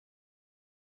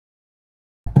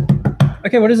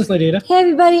Okay, what is this, Lady Ada? Hey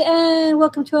everybody, and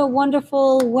welcome to a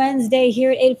wonderful Wednesday here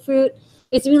at Adafruit.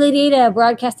 It's me, Lady Ada,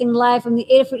 broadcasting live from the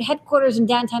Adafruit headquarters in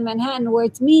downtown Manhattan, where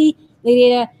it's me, Lady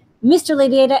Ada, Mr.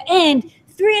 Lady Ada, and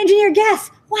 3 engineer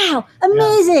guests. Wow,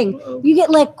 amazing! Yeah. You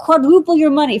get like quadruple your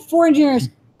money, 4 engineers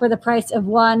for the price of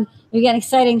 1. You get an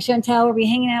exciting show and tell. We'll be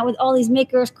hanging out with all these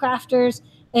makers, crafters,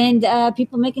 and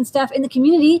people making stuff in the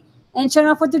community and showing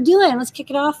off what they're doing. Let's kick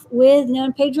it off with Noah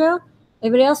and Pedro.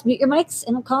 Everybody else, mute your mics,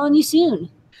 and we'll call on you soon.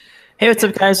 Hey, what's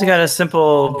up, guys? We got a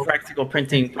simple practical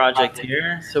printing project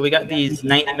here. So we got these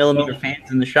 90mm fans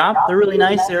in the shop. They're really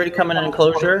nice. They already come in an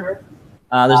enclosure.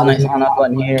 There's a nice on-off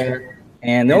button here.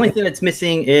 And the only thing that's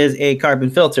missing is a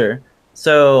carbon filter.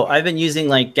 So I've been using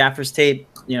like gaffer's tape,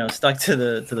 you know, stuck to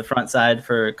the front side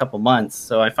for a couple months.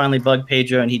 So I finally bugged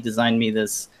Pedro, and he designed me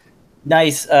this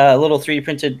nice little 3D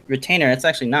printed retainer. It's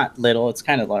actually not little. It's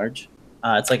kind of large.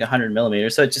 It's like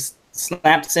 100mm. So it just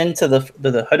snaps into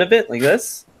the hood of it like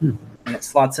this. And it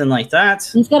slots in like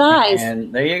that. It's got eyes.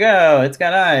 And there you go. It's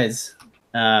got eyes.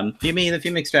 Fumi, the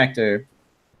fume extractor.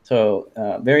 So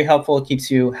very helpful. It keeps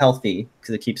you healthy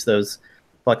because it keeps those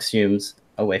flux fumes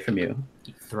away from you.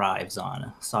 It thrives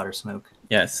on solder smoke.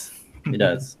 Yes, it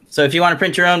does. So if you want to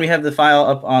print your own, we have the file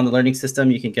up on the Learning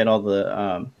System. You can get all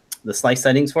the slice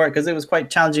settings for it because it was quite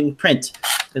challenging to print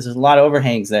because there's a lot of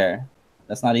overhangs there.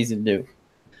 That's not easy to do.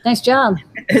 Nice job.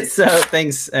 So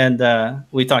thanks, and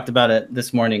we talked about it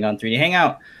this morning on 3D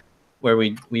Hangout, where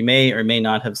we may or may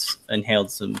not have inhaled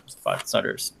some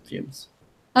solder fumes.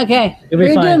 Okay,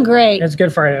 you're doing great. It's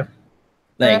good for you.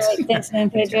 Thanks. Right, thanks, man,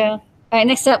 Pedro. All right,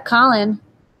 next up, Colin.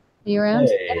 Are you around?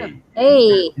 Hey. Yeah.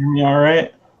 Hey. Hear me all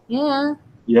right? Yeah.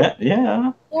 Yeah.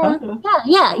 Yeah.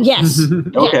 Yes.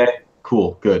 Okay.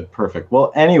 Cool. Good. Perfect.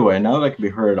 Well, anyway, now that I can be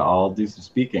heard, I'll do some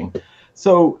speaking.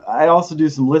 So I also do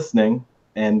some listening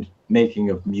and making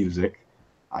of music.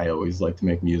 I always like to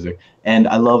make music, and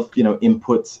I love, you know,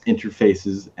 inputs,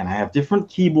 interfaces, and I have different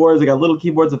keyboards. I got little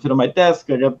keyboards that fit on my desk.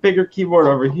 I got a bigger keyboard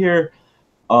over here.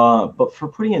 But for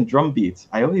putting in drum beats,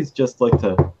 I always just like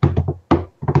to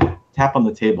tap on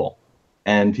the table,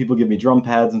 and people give me drum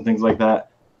pads and things like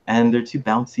that, and they're too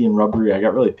bouncy and rubbery. I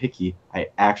got really picky. I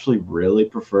actually really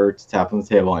prefer to tap on the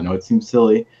table. I know it seems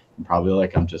silly and probably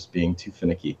like I'm just being too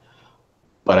finicky,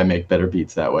 but I make better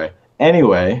beats that way.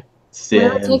 Anyway,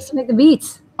 whatever it takes to make the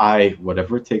beats.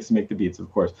 Whatever it takes to make the beats,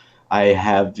 of course. I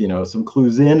have, you know, some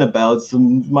clues in about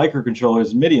some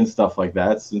microcontrollers, MIDI and stuff like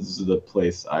that, since this is the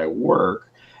place I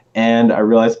work. And I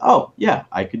realized, oh, yeah,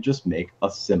 I could just make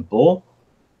a simple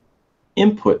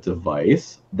input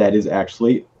device that is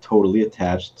actually totally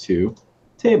attached to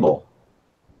table.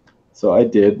 So I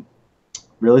did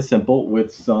really simple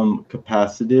with some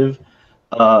capacitive,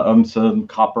 some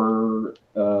copper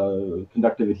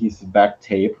conductive adhesive back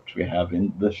tape, which we have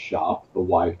in the shop, the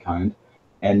wide kind.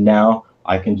 And now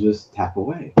I can just tap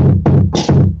away.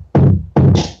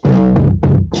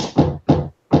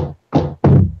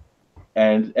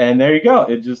 And there you go.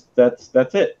 It just that's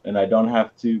it. And I don't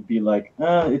have to be like,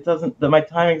 it doesn't. My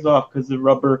timing's off because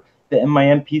my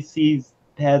MPC's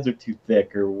pads are too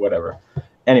thick or whatever.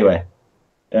 Anyway.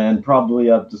 And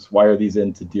probably I'll just wire these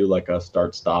in to do like a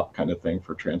start-stop kind of thing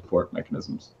for transport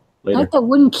mechanisms later. I like the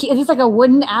wooden key. Is this like a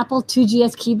wooden Apple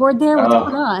IIgs keyboard there? What's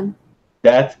going on?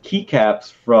 That's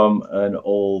keycaps from an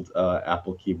old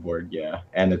Apple keyboard, yeah.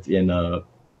 And it's in a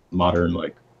modern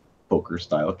like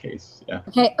poker-style case, yeah.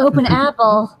 Okay, open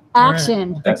Apple,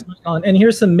 action. Right. Thanks so much, Colin. And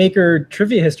here's some maker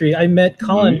trivia history. I met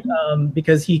Colin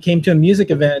because he came to a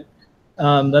music event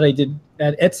that I did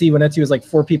at Etsy when Etsy was like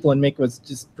 4 people and Make was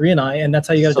just Bree and I, and that's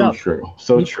how you got a job.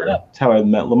 So true. That's how I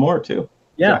met Lamore too.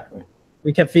 Yeah. Exactly.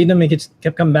 We kept feeding him, he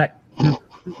kept coming back. All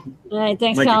right,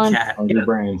 thanks, like Colin. Hungry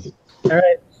brains. All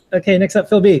right. Okay, next up,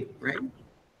 Phil B. Right.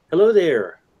 Hello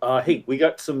there. Hey, we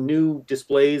got some new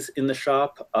displays in the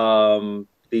shop.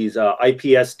 These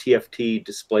IPS TFT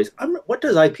displays. What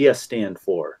does IPS stand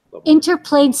for?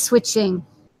 Interplane switching.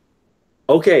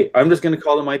 Okay, I'm just going to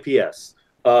call them IPS.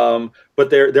 But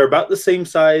they're about the same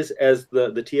size as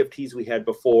the TFTs we had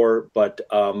before, but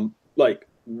like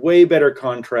way better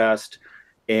contrast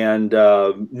and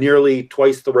nearly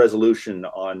twice the resolution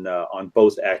on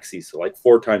both axes, so like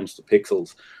 4 times the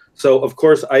pixels. So of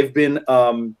course I've been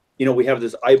you know, we have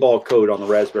this eyeball code on the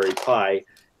Raspberry Pi,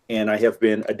 and I have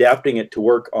been adapting it to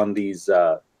work on these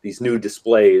new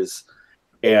displays,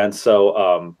 and so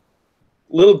a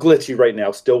little glitchy right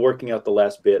now, still working out the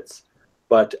last bits.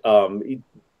 But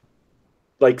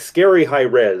like scary high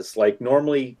res, like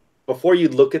normally before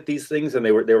you'd look at these things and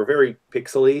they were very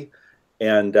pixely,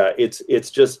 and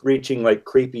it's just reaching like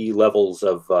creepy levels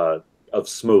of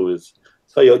smooth.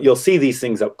 So you'll see these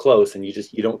things up close, and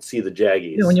you don't see the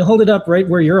jaggies. Yeah, when you hold it up right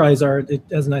where your eyes are, it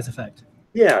has a nice effect.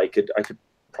 Yeah, I could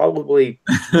probably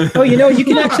Oh, you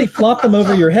can actually flop them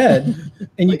over your head,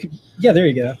 and you could. Yeah, there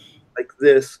you go. like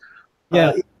this.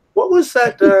 Yeah. What was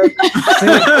that?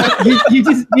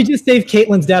 You just saved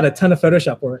Caitlin's dad a ton of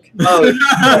Photoshop work. There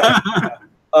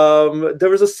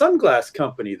was a sunglass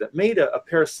company that made a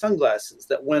pair of sunglasses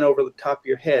that went over the top of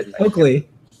your head. Oakley.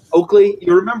 Oakley,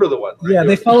 you remember the one? Right? Yeah,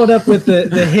 they followed up with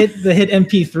the hit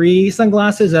MP3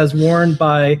 sunglasses as worn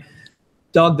by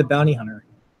Dog the Bounty Hunter.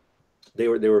 They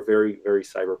were very, very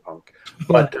cyberpunk.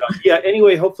 But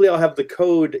anyway, hopefully I'll have the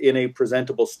code in a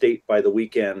presentable state by the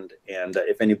weekend. And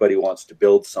if anybody wants to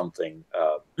build something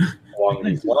along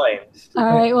these lines.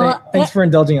 All right. Well, thanks for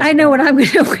indulging us. I know what I'm going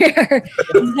to wear.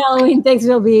 This Halloween. Thanks,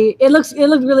 will be. It looked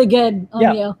really good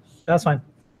on you. That's fine.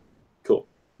 Cool.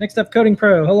 Next up, Coding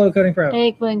Pro. Hello, Coding Pro.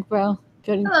 Hey, Coding Pro.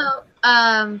 Hello.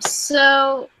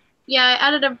 So yeah, I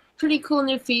added a pretty cool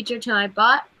new feature to my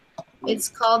bot. It's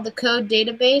called the Code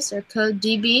Database or Code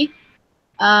DB.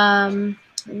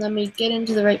 Let me get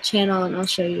into the right channel and I'll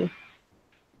show you.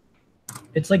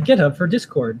 It's like GitHub for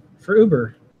Discord, for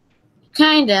Uber.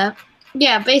 Kinda.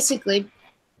 Yeah, basically.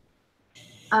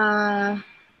 Okay,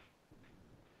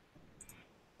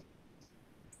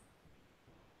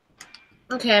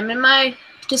 I'm in my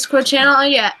Discord channel. Oh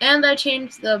yeah, and I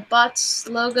changed the bot's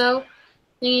logo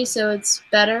thingy so it's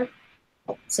better.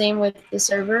 Same with the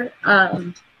server.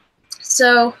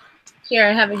 So here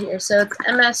I have it here. So it's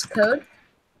MS Code,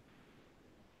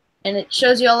 and it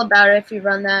shows you all about it if you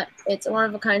run that. It's a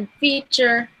one-of-a-kind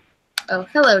feature. Oh,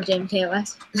 hello, James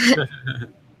KOS.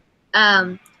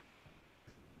 And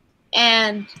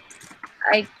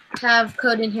I have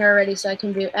code in here already, so I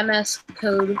can do MS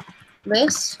Code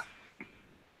list,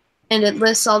 and it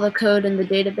lists all the code in the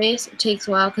database. It takes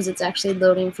a while because it's actually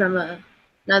loading from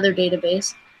another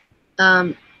database.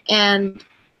 And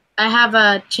I have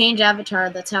a change avatar.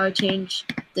 That's how I change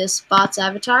this bot's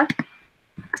avatar.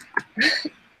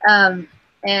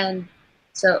 And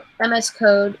so MS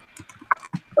Code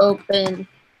open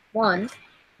 1.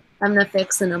 I'm going to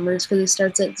fix the numbers because it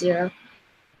starts at 0.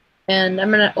 And I'm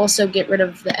going to also get rid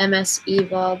of the MS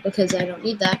eval because I don't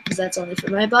need that because that's only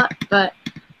for my bot. But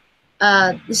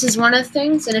this is one of the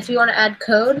things. And if you want to add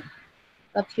code,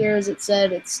 up here as it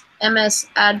said, it's MS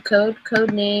add code,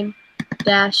 code name,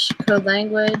 dash code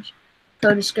language,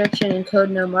 code description, and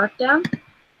code no markdown.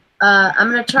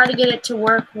 I'm going to try to get it to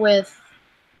work with,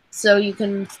 so you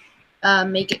can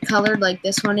make it colored like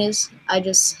this one is. I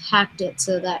just hacked it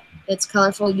so that it's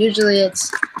colorful. Usually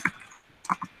it's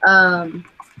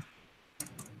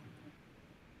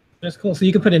That's cool. So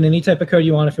you can put in any type of code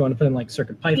you want if you want to put in like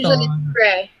CircuitPython. usually it's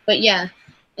gray, but yeah.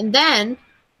 And then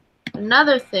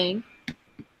another thing,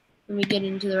 let me get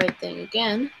into the right thing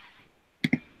again.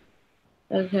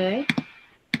 Okay.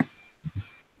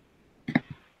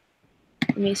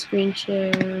 Let me screen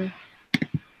share.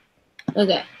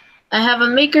 Okay. I have a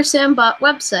MakerSam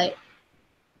website,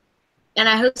 and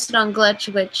I host it on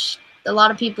Glitch, which a lot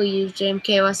of people use.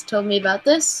 JMKOS told me about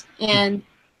this, and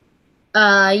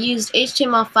I used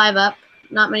HTML5 up.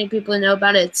 Not many people know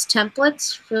about it. It's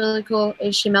templates, really cool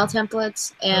HTML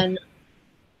templates, and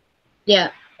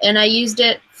yeah, and I used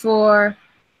it for,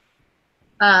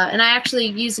 and I actually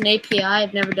used an API.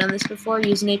 I've never done this before.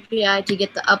 Use an API to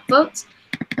get the upvotes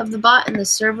of the bot and the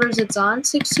servers it's on.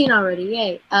 16 already,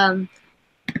 yay.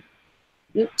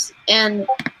 Oops, and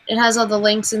it has all the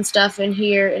links and stuff in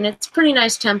here, and it's a pretty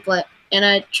nice template. And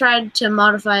I tried to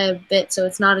modify a bit so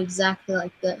it's not exactly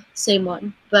like the same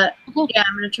one. But yeah,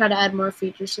 I'm going to try to add more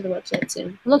features to the website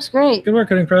soon. Looks great. Good work,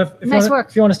 Coding Pro. Nice work.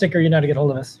 If you want a sticker, you know how to get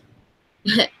hold of us.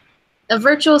 A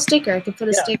virtual sticker. I could put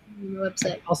a sticker on the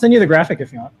website. I'll send you the graphic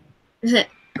if you want.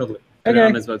 Totally. Okay. Put it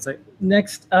on his website.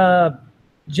 Next,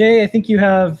 Jay, I think you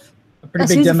have a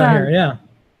pretty big demo here. Yeah.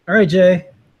 All right, Jay.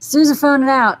 Sousaphone it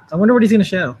out. I wonder what he's going to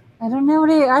show. I don't know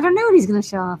what he's going to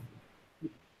show off.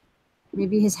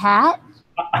 Maybe his hat?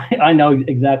 I know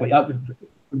exactly.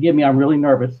 Forgive me, I'm really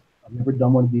nervous. I've never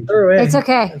done one of these. It's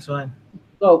okay. That's fine.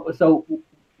 So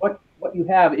what you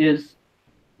have is,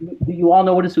 do you all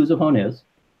know what a sousaphone is?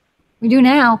 We do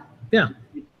now. Yeah.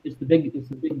 It's the big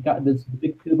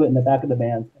tuba in the back of the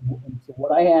band. And so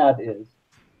what I have is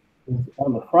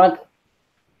on the front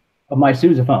of my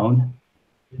sousaphone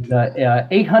is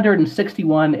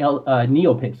 861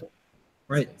 neopixel.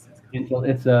 Right. And so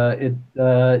it's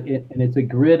a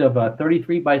grid of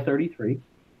 33 by 33,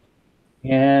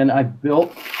 and I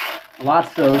built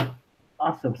lots of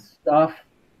stuff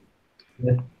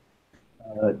with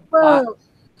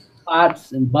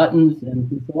pots and buttons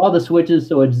and so all the switches.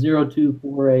 So it's 0, 2,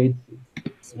 4, 8.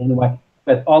 Anyway,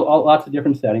 but all lots of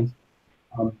different settings.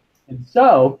 And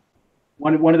so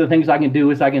one of the things I can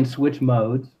do is I can switch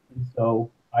modes. And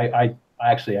so I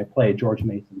play George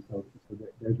Mason. So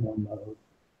there's one mode.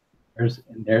 There's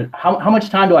how much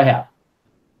time do I have?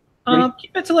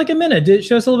 Keep it to like a minute.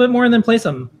 Show us a little bit more and then play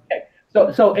some. Okay.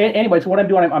 So anyway, so what I'm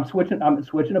doing, I'm switching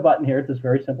a button here. It's this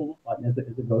very simple button as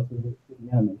it goes through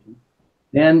the animation.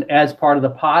 Then as part of the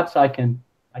pots, I can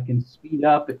speed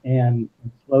up and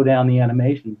slow down the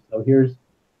animation. So here's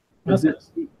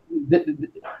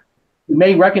you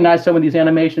may recognize some of these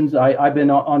animations. I've been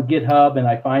on GitHub and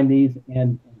I find these,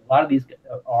 and a lot of these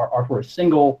are for a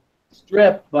single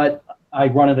strip, but I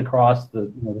run it across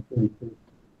the 32.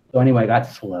 So anyway, I got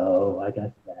slow. I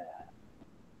got that.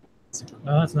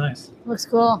 Oh, that's nice. Looks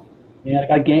cool. And I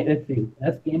got game. Let's see,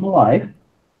 that's Game of Life.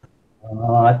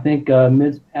 I think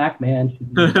Ms. Pac-Man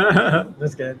should be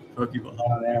that's good. Pokeball.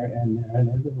 there, and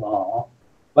there's the ball.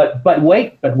 But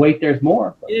wait, there's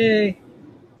more. Yay!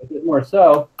 There's more.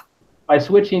 So by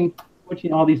switching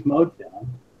all these modes down.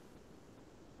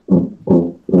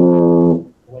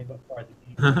 Wait, as far as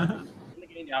the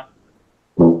game down.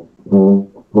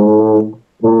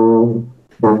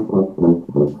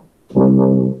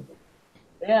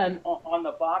 Then on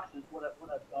the boxes, what I've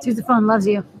done. Sousaphone loves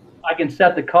you. I can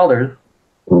set the colors.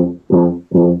 So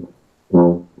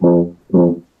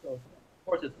of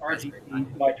course it's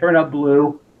RGB. So I turn up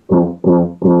blue,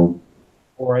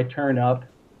 or I turn up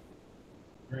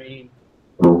green.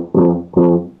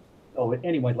 So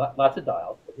anyway, lots of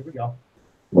dials. Here we go.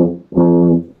 Turn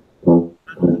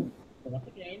up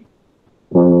the gain.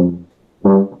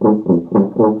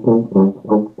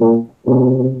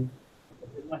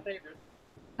 This is my favorite.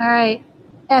 All right.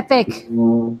 Epic.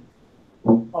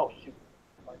 Oh shoot!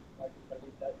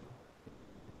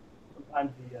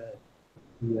 Sometimes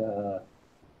the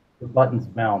buttons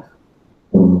bounce.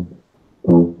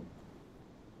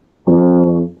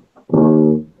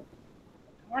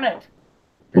 Darn it!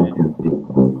 It's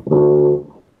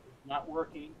not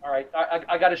working. All right,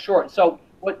 I got it short. So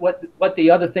what the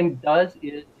other thing does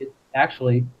is it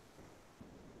actually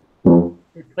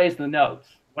plays the notes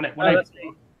when I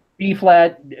say B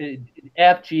flat,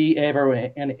 F, G,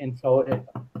 and so.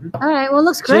 All right. Well, it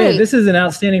looks Jay, great. this is an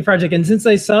outstanding project. And since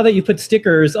I saw that you put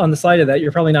stickers on the side of that,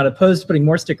 you're probably not opposed to putting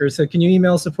more stickers. So can you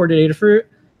email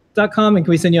support@adafruit.com and can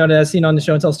we send you out a Scene on the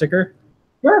Show and Tell sticker?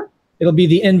 Sure. It'll be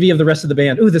the envy of the rest of the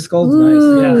band. Ooh, the skull's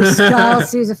Ooh, nice. Yeah. skull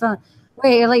sousaphone.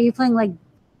 Wait, are you playing like?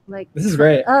 This is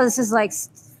great. Oh, this is like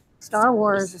Star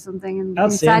Wars or something, and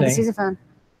inside Outstanding. the sousaphone.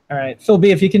 All right, Phil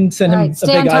B, if you can send him All right, a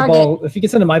stay on big target. eyeball, if you can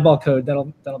send him eyeball code, that'll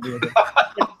be good.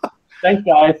 Thanks,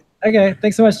 guys. Okay,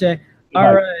 thanks so much, Jay. Bye.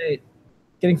 All right,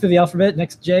 getting through the alphabet.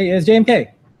 Next J is JMK.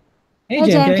 Hey, Hey,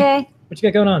 JMK. JMK. What you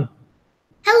got going on?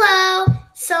 Hello.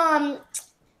 So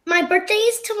my birthday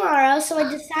is tomorrow, so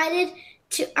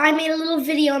I made a little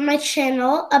video on my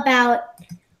channel about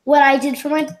what I did for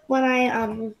made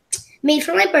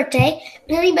for my birthday.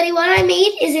 But anybody, what I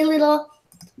made is a little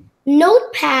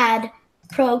notepad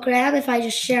program. If I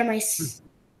just share my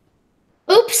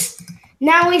oops,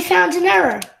 now we found an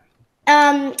error.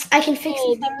 I can fix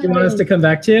the Do you want us to come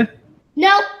back to you?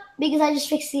 Nope, because I just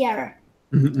fixed the error.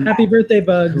 Happy birthday,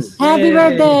 Bugs. Happy Yay.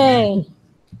 birthday.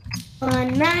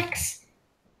 On Max.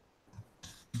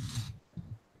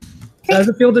 How does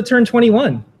it feel to turn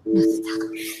 21?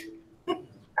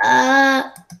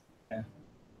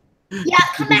 Yeah,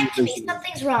 come back to me.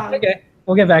 Something's wrong. Okay,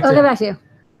 we'll get back to I'll you. get back to you.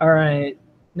 All right,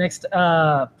 next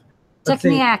up. let's see.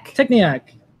 Techniac.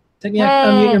 Techniac, Hey.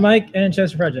 unmute your mic and show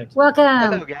us your project. Welcome.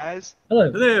 Hello, guys.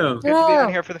 Hello. Hello. Good to be Hello.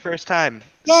 on here for the first time.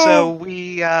 Yay. So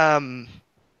we,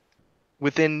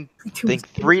 within I think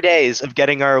 3 days of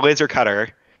getting our laser cutter,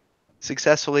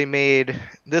 successfully made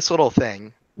this little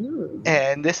thing. Ooh.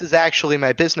 And this is actually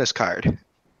my business card.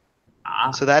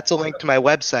 So that's a link to my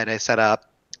website I set up.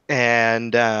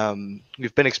 And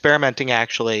we've been experimenting,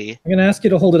 actually. I'm gonna ask you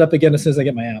to hold it up again as soon as I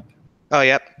get my app. Oh,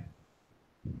 yep.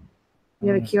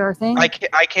 You have a QR thing? I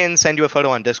can send you a photo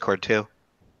on Discord, too.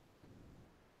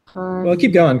 Well,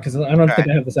 keep going because I don't think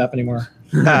I have this app anymore.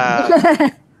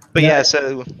 But yeah,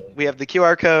 so we have the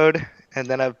QR code, and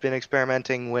then I've been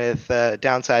experimenting with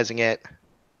downsizing it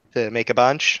to make a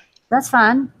bunch. That's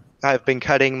fun. I've been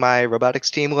cutting my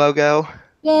robotics team logo.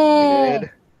 Yay.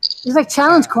 Good. It's like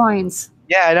challenge coins.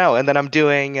 Yeah, I know. And then I'm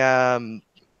doing, I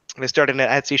started an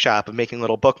Etsy shop of making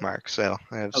little bookmarks. So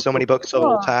I have so many books all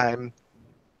the Cool. time.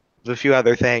 There's a few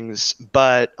other things.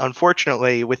 But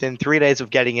unfortunately, within 3 days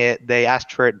of getting it, they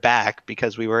asked for it back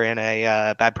because we were in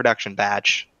a bad production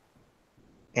batch.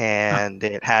 And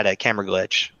it had a camera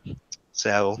glitch.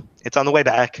 So it's on the way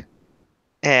back.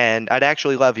 And I'd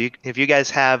actually love you if you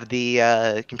guys have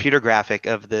the computer graphic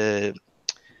of the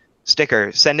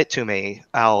sticker, send it to me.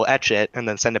 I'll etch it and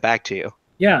then send it back to you.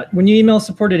 Yeah, when you email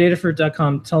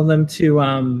support@adafruit.com, tell them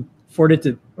to forward it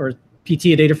to, or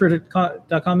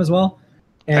pt@adafruit.com as well.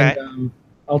 And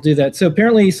I'll do that. So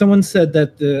apparently someone said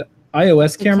that the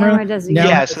iOS camera does now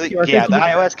Yeah, has so QR the code.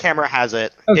 iOS camera has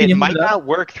it. Oh, can It you might hold it up? not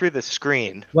work through the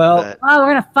screen. Well, but- Oh,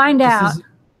 we're gonna find This out. is-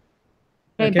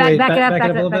 Okay, okay, wait, back it up, back back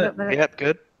it up a it up, little back bit. it up, back it up. Yep,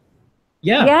 good.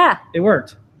 Yeah, Yeah. it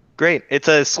worked. Great. It's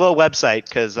a slow website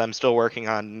because I'm still working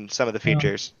on some of the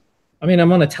features. I mean,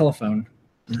 I'm on a telephone.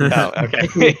 Oh,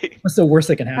 okay. What's the worst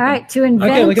that can happen? All right, to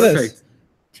invent. Okay, look at this.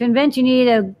 To invent, you need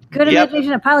a good Yep.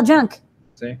 imagination, a pile of junk.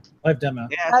 See, live demo.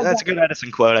 Yeah, that's a good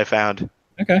Edison quote I found.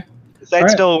 Okay. The site's All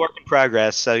right. still a work in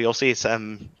progress, so you'll see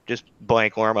some just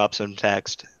blank warm-ups and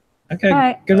text. Okay. All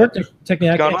right. Good work,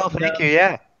 Techniac. Going well, thank you,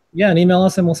 yeah. Yeah, and email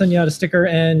us and we'll send you out a sticker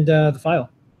and the file.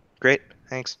 Great,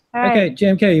 thanks. All right. Okay,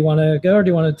 JMK, you want to go or do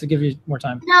you want it to give you more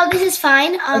time? No, this is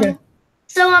fine. Okay.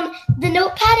 So the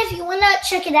notepad, if you want to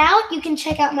check it out, you can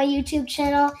check out my YouTube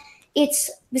channel. It's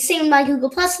the same my Google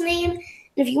Plus name. And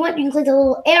if you want, you can click the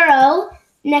little arrow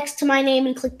next to my name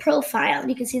and click profile.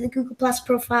 You can see the Google Plus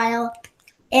profile.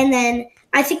 And then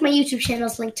I think my YouTube channel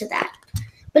is linked to that.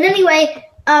 But anyway,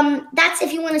 that's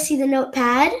if you want to see the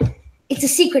notepad. It's a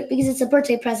secret because it's a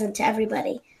birthday present to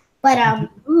everybody. But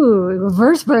Ooh,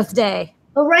 reverse birthday.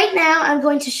 but right now I'm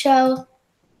going to show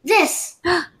this.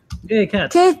 Yay,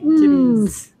 cats.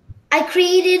 Kittens. I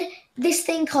created this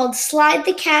thing called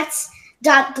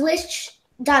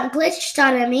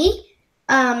slidethecats.glitch.me.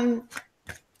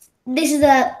 This is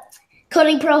the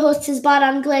Coding Pro hosts his bot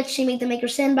on Glitch. She made the Maker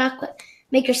Sandbot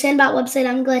website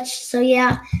on Glitch. So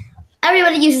yeah,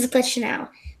 everybody uses Glitch now.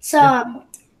 So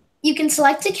you can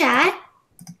select a cat.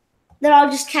 They're all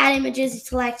just cat images. You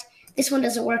select. This one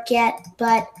doesn't work yet,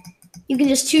 but you can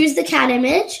just choose the cat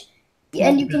image,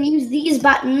 and you can use these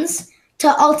buttons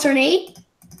to alternate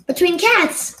between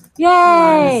cats.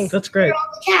 Yay! That's great. All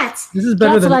the cats. This is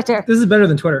better Cat than selector. this is better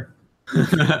than Twitter.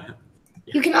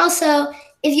 You can also,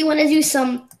 if you want to do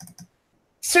some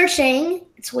searching,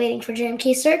 it's waiting for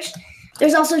JMK search.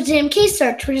 There's also JMK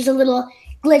search, which is a little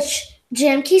Glitch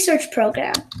JMK search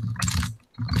program.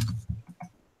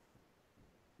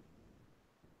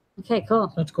 Okay,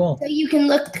 cool. That's cool. So you can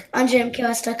look on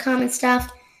jmkos.com and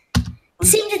stuff. It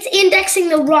seems it's indexing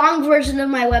the wrong version of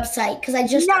my website because I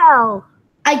just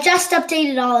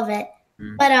updated all of it.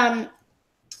 But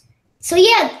so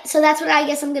yeah, so that's what I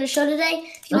guess I'm gonna show today.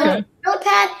 If you want a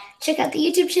notepad, check out the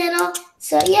YouTube channel.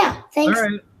 So yeah, thanks. All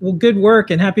right. Well, good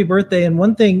work and happy birthday. And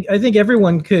one thing, I think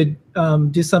everyone could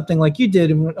do something like you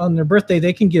did, and on their birthday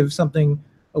they can give something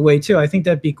away too. I think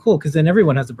that'd be cool because then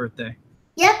everyone has a birthday.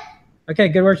 Yep. Okay,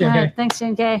 good work, All JMK. right, thanks,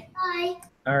 JMK. Bye.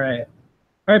 All right.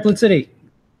 All right, Blitz City.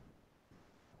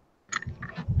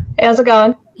 Hey, how's it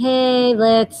going? Hey,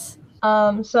 Blitz.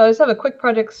 So I just have a quick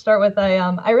project to start with.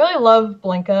 I really love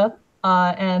Blinka,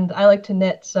 and I like to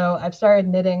knit, so I've started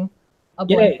knitting a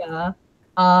Yay. Blinka.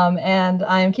 And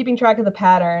I'm keeping track of the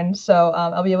pattern, so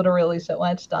I'll be able to release it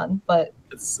when it's done. But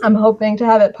I'm hoping to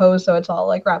have it posed so it's all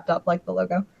like wrapped up like the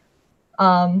logo.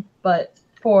 But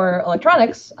for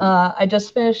electronics, I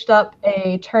just finished up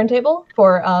a turntable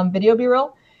for video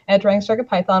B-roll at Drawing Circuit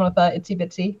Python with Itsy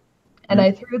Bitsy. And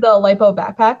I threw the LiPo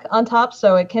backpack on top,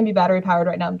 so it can be battery powered.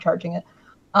 Right now I'm charging it.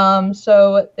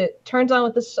 So it turns on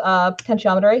with this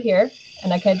potentiometer right here,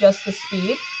 and I can adjust the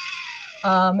speed.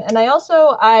 And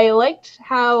I liked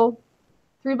how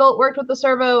 3-volt worked with the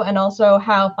servo and also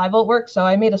how 5-volt works. So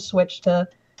I made a switch to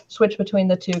switch between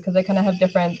the two because they kind of have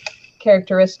different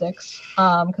characteristics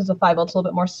because the 5-volt's a little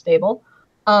bit more stable.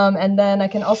 And then I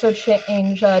can also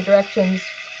change directions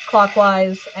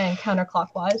clockwise and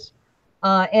counterclockwise.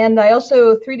 And I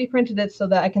also 3D printed it so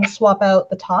that I can swap out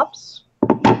the tops.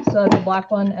 So that's a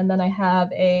black one, and then I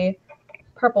have a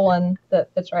purple one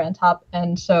that fits right on top.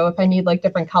 And so if I need like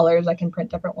different colors, I can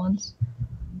print different ones.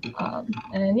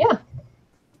 And yeah.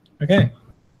 Okay.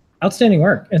 Outstanding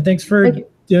work. And thanks for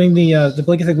doing the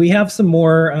Blinka thing. We have some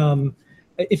more,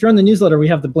 if you're on the newsletter, we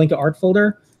have the Blinka art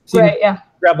folder. So you can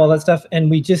grab all that stuff. And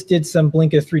we just did some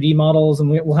Blinka 3D models, and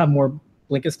we'll have more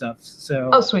Blinka stuff. So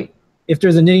oh, sweet. If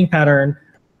there's a knitting pattern,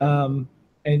 and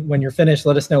when you're finished,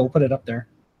 let us know. We'll put it up there.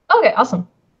 Okay, awesome.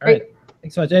 All right.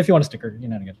 Thanks so much. And if you want a sticker, you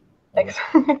know how to get it. Thanks.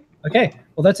 Okay.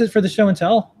 Well, that's it for the show and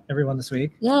tell, everyone, this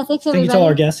week. Yeah, thanks, Thank you to all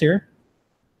our guests here.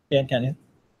 Dan, Kenny.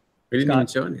 We didn't even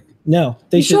show anything. No.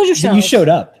 You showed yourself. You showed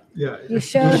up. Yeah. You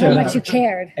showed how much you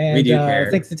cared. And We do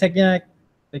care. Thanks to Techniac.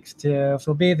 Thanks to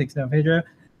Phil B. Thanks to Pedro.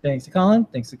 Thanks to Colin.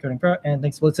 Thanks to Coding Pro. And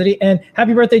thanks to Blitz City. And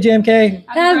happy birthday, JMK.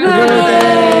 Happy birthday.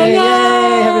 birthday.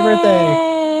 Yay. Happy birthday.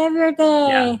 Happy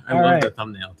birthday. Yeah, I All love right. the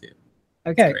thumbnail too.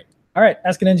 Okay. All right.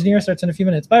 Ask an Engineer starts in a few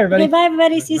minutes. Bye, everybody. Okay, bye,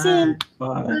 everybody. See you soon.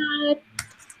 Bye. Bye.